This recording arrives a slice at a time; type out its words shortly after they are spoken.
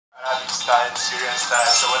style, Syrian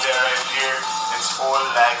style. So when they arrive here, it's all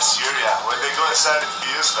like Syria. When they go inside, it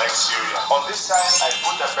feels like Syria. On this side, I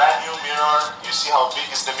put a brand new mirror. You see how big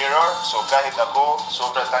is the mirror? So kahit ako,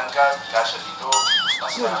 sobra tangkad, kasya dito,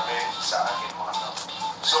 mas marami sa akin mga tao.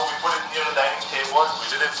 So we put it near the dining table. We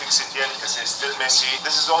didn't fix it yet because it's still messy.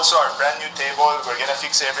 This is also our brand new table. We're gonna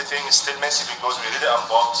fix everything. It's still messy because we didn't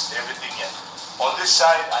unbox everything yet. On this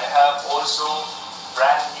side, I have also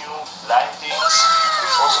brand new lightings.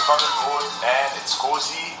 It's also colored gold and it's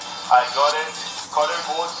cozy. I got it color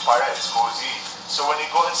gold para it's cozy. So when you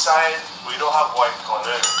go inside, we don't have white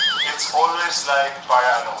color. It's always like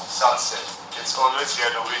para sunset. It's always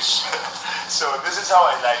yellowish. So this is how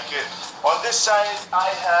I like it. On this side,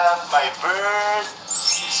 I have my bird.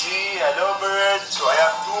 You see, hello bird. So I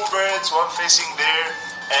have two birds, one facing there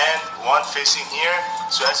and one facing here.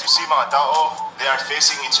 So as you see mga tao, they are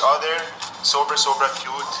facing each other. Sobra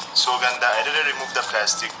cute. So ganda. I didn't remove the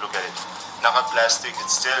plastic. Look at it. Naka-plastic.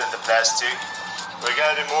 It's still in the plastic. We're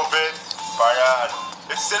gonna remove it para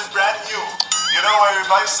it's still brand new. You know, when we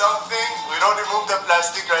buy something, we don't remove the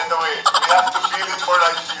plastic right away. We have to feel it for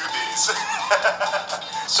like a few days.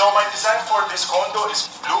 So my design for this condo is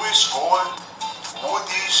bluish gold,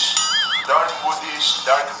 woodish, dark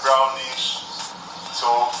brownish.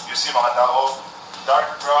 So you see mga tao, dark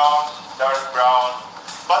brown.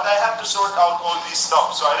 But I have to sort out all these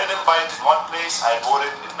stuff. So I didn't buy it in one place, I bought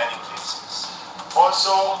it in many places.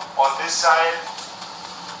 Also, on this side,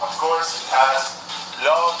 of course, it has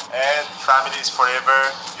love and family is forever.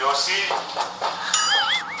 Yossi,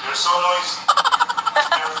 you're so noisy.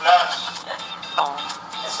 You're flash.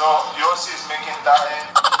 So Yossi is making tae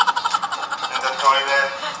in the toilet.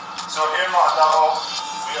 So here mga tao,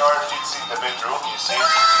 we are fixing the bedroom, you see.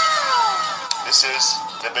 This is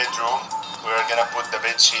the bedroom. We are gonna put the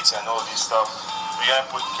bed sheets and all this stuff. We're gonna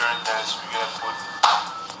put curtains,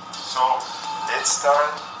 So let's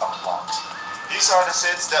start unboxing. These are the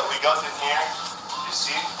sets that we got in here, you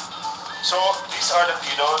see. So these are the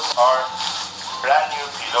pillows, our brand new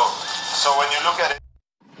pillow. So when you look at it,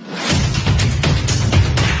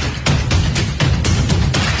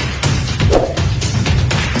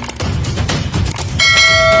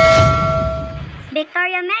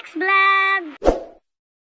 Victoria Max Vlog!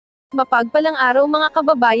 Mapagpalang araw mga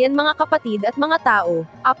kababayan, mga kapatid at mga tao.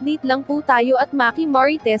 Update lang po tayo at Maki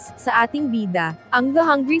Marites sa ating bida, ang The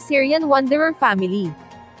Hungry Syrian Wanderer Family.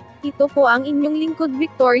 Ito po ang inyong lingkod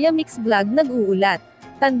Victoria Mix Vlog nag-uulat.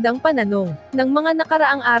 Tandang pananong, ng mga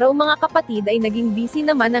nakaraang araw mga kapatid ay naging busy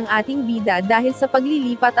naman ang ating bida dahil sa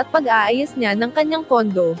paglilipat at pag-aayos niya ng kanyang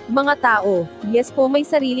kondo. Mga tao, yes po may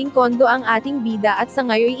sariling kondo ang ating bida at sa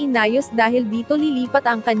ngayon inayos dahil dito lilipat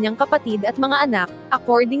ang kanyang kapatid at mga anak.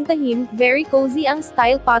 According to him, very cozy ang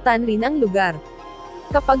style, patan rin ang lugar.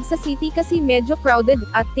 Kapag sa city kasi medyo crowded,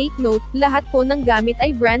 at take note, lahat po ng gamit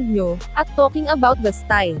ay brand new, at talking about the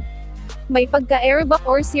style. May pagka-Arabic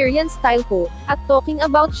or Syrian style po, at talking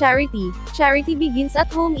about charity begins at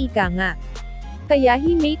home ika nga. Kaya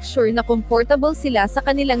he make sure na comfortable sila sa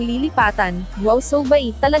kanilang lilipatan. Wow, so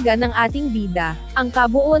bait talaga ng ating bida. Ang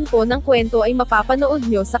kabuuan po ng kwento ay mapapanood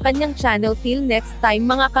nyo sa kanyang channel. Till next time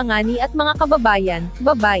mga kangani at mga kababayan,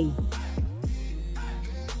 bye-bye!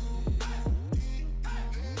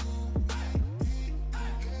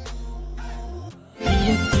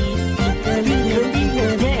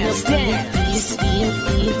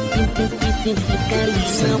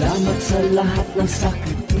 Salamat sa lahat ng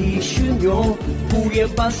sakripisyo nyo, Kuya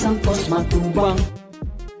Basangkos matubang.